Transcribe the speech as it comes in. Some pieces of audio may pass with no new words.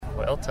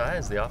Well, Ty,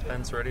 is the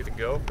offense ready to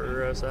go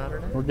for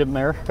Saturday? We're getting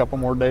there. A couple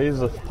more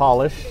days of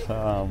polish,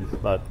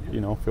 but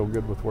feel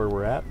good with where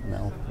we're at.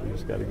 Now we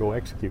just got to go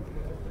execute.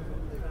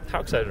 How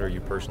excited are you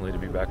personally to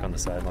be back on the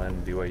sideline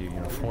in BYU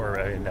uniform,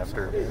 right?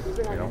 After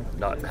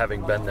not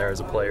having been there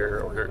as a player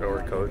or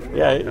a coach?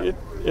 Yeah,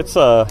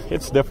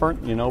 it's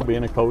different,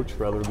 being a coach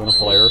rather than a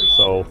player.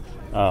 So,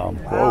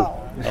 wow.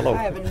 Hello.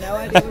 I have no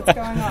idea what's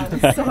going on.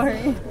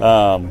 Sorry.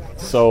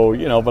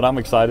 But I'm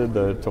excited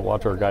to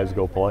watch our guys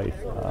go play.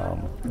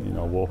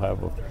 We'll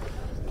have a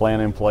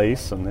plan in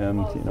place, and then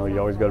you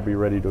always got to be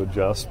ready to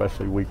adjust,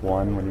 especially week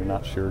one when you're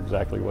not sure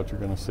exactly what you're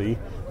going to see.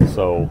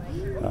 So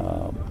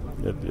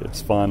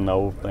it's fun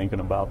though, thinking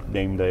about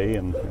game day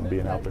and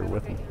being out there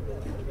with them.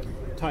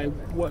 Ty,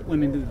 what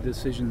went into the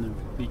decision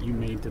that you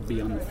made to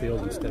be on the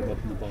field instead of up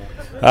in the box?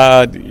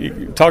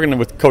 Talking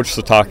with Coach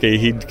Satake,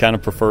 he'd kind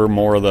of prefer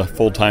more of the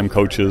full-time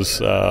coaches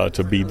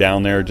to be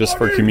down there just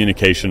for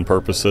communication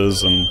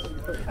purposes. And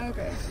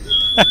okay.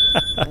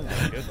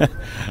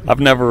 I've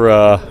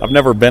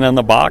never been in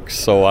the box,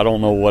 so I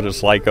don't know what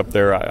it's like up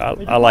there.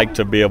 I like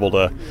to be able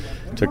to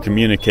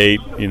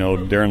communicate,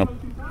 during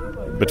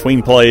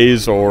between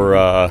plays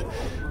or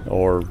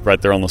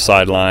right there on the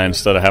sideline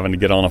instead of having to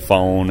get on a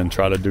phone and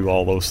try to do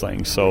all those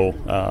things. So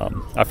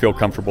I feel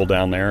comfortable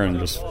down there and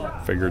just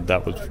figured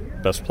that was the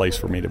best place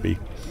for me to be. Is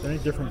there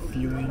any different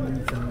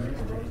feeling from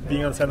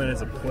being on the sideline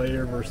as a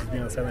player versus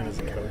being on the sideline as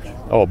a coach?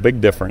 Oh, a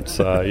big difference.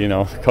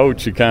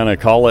 Coach, you kind of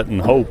call it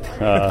and hope.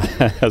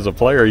 As a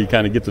player, you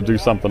kind of get to do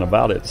something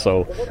about it.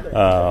 So,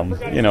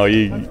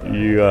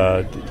 you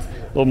a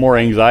little more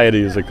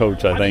anxiety as a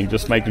coach, I think,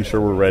 just making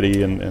sure we're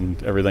ready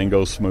and everything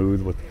goes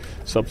smooth with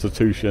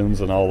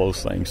substitutions and all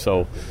those things.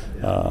 So,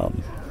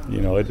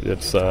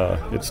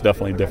 it's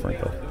definitely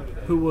different, though.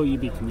 Who will you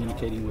be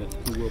communicating with?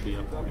 Who will be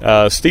up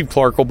there? Steve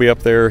Clark will be up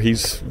there.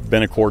 He's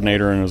been a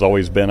coordinator and has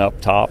always been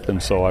up top,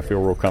 and so I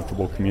feel real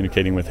comfortable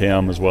communicating with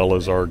him, as well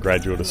as our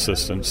graduate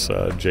assistants.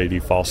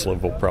 J.D.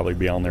 Foslev will probably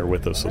be on there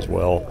with us as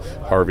well.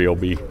 Harvey will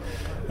be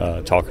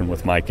talking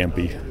with Mike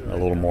Empey a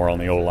little more on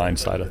the O-line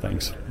side of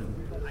things.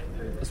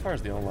 As far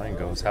as the O-line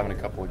goes, having a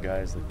couple of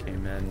guys that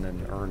came in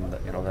and earned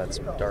that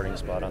starting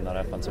spot on that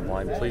offensive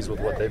line, pleased with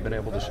what they've been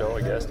able to show,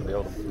 I guess, to be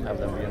able to have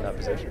them be in that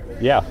position?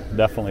 Yeah,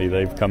 definitely.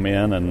 They've come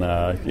in and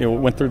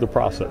went through the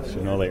process.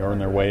 They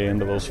earned their way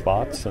into those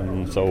spots,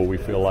 and so we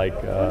feel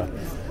like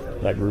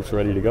that group's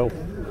ready to go.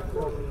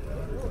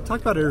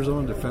 Talk about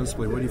Arizona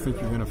defensively. What do you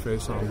think you're going to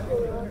face on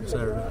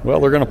Saturday? Well,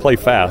 they're going to play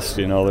fast.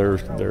 They don't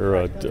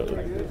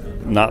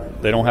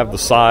have the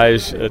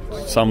size at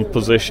some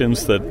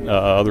positions that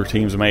other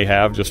teams may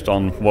have, just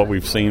on what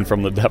we've seen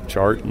from the depth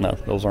chart, and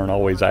those aren't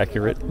always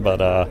accurate.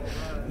 But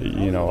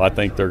I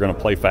think they're going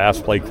to play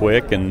fast, play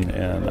quick,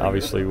 and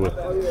obviously with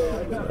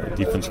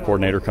defensive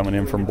coordinator coming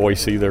in from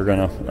Boise, they're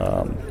going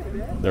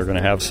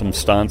to have some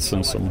stunts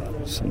and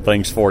some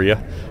things for you,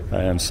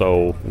 and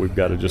so we've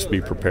got to just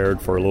be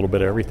prepared for a little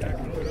bit of everything.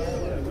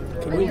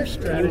 Can you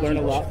learn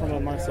a lot from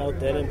what Marcel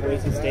did in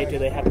Boise State? Do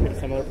they have pretty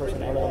similar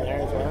personnel down there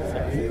as well?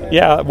 So.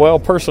 Yeah, well,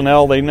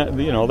 personnel, they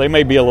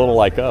may be a little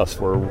like us,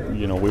 where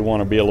we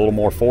want to be a little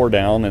more 4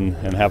 down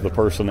and have the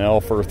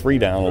personnel for 3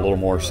 down a little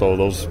more. So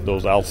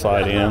those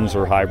outside ends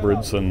are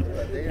hybrids, and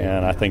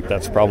I think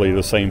that's probably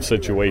the same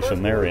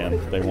situation they're in.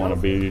 They want to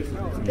be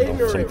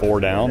some 4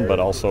 down, but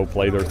also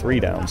play their 3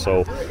 down.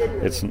 So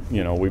it's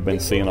we've been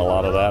seeing a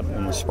lot of that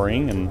in the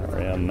spring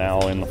and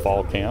now in the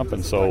fall camp,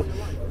 and so.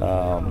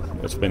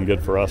 It's been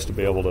good for us to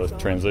be able to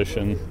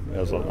transition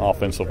as an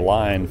offensive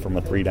line from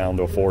a 3 down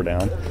to a 4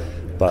 down.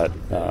 But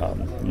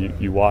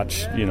you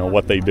watch,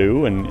 what they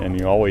do, and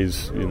you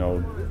always,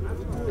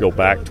 go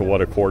back to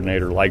what a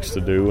coordinator likes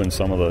to do and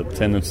some of the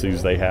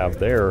tendencies they have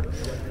there,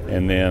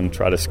 and then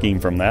try to scheme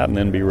from that and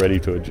then be ready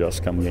to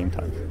adjust come game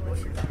time.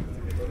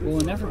 Will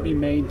an effort be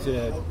made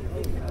to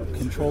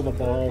control the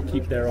ball,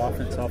 keep their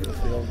offense off the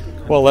field?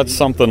 Well, that's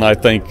something I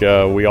think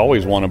we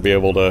always want to be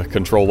able to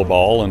control the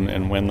ball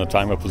and win the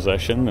time of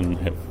possession.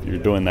 And if you're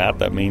doing that,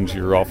 that means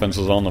your offense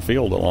is on the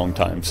field a long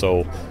time.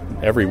 So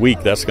every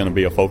week that's going to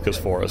be a focus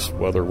for us,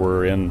 whether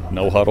we're in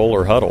no huddle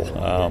or huddle.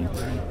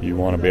 You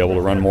want to be able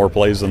to run more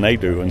plays than they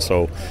do. And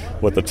so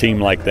with a team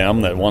like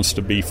them that wants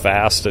to be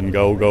fast and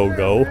go,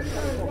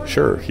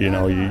 sure,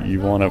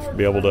 you want to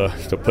be able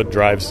to put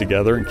drives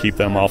together and keep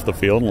them off the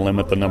field and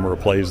limit the number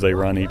of plays they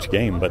run each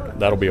game. But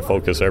that'll be a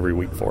focus every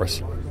week for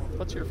us.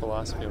 What's your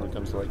philosophy when it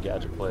comes to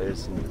gadget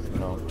plays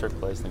and trick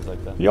plays, things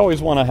like that? You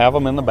always want to have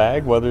them in the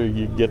bag, whether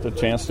you get the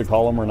chance to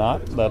call them or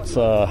not. That's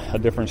a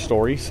different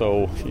story.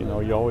 So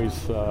you always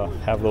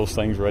have those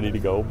things ready to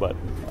go. But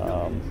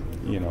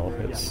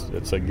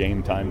it's a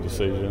game time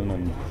decision,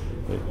 and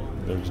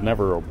there's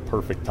never a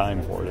perfect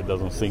time for it. It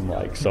doesn't seem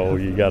like. So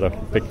you got to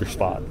pick your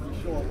spot.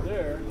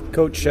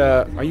 Coach,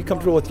 are you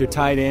comfortable with your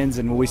tight ends,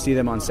 and will we see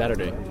them on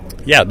Saturday?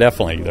 Yeah,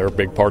 definitely. They're a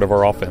big part of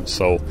our offense.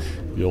 So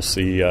you'll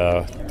see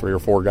 3 or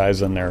 4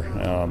 guys in there.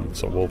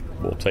 So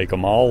we'll take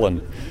them all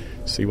and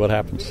see what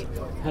happens.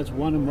 Has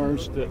one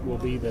emerged that will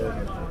be the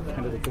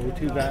kind of the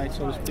go-to guy,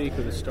 so to speak,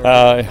 or the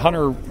starter?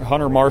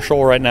 Hunter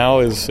Marshall right now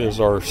is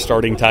our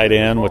starting tight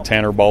end, with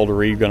Tanner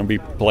Baldery going to be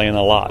playing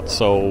a lot.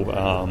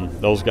 So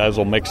those guys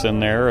will mix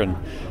in there, and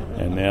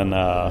then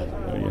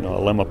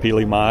Alema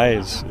Pilimai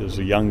is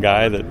a young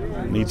guy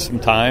that needs some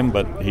time,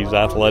 but he's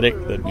athletic.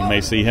 That you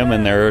may see him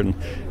in there,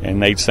 and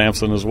Nate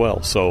Sampson as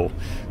well. So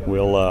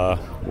we'll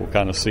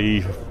kind of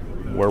see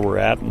where we're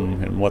at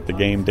and what the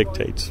game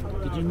dictates.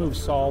 Did you move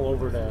Saul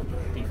over to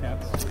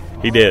defense?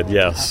 He did,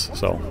 yes.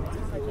 So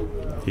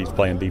he's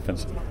playing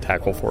defensive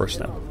tackle for us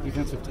now.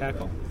 Defensive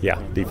tackle?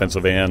 Yeah,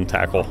 defensive end,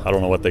 tackle. I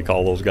don't know what they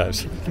call those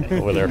guys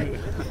over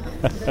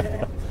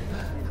there.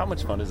 How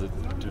much fun is it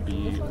to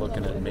be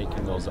looking at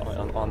making those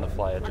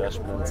on-the-fly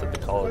adjustments at the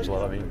college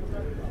level? I mean,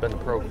 been the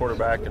pro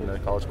quarterback and the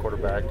college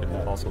quarterback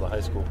and also the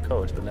high school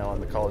coach, but now on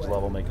the college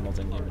level making those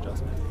in-game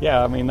adjustments.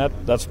 Yeah, I mean,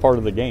 that's part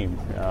of the game,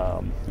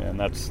 and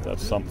that's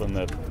something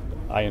that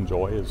I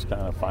enjoy, is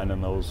kind of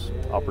finding those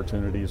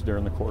opportunities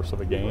during the course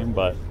of a game.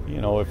 But,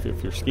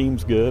 if your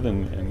scheme's good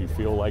and you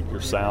feel like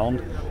you're sound,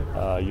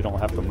 you don't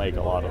have to make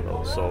a lot of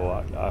those.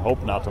 So I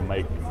hope not to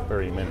make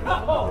very many.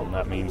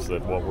 That means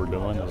that what we're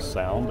doing is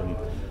sound and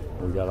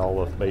we've got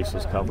all the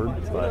bases covered.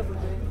 But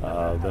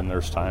then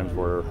there's times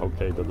where,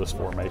 okay, to this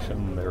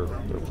formation, they're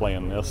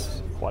playing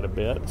this quite a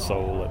bit,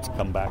 so let's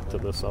come back to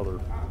this other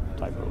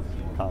type of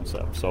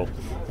concept. So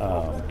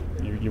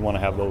you want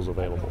to have those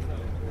available.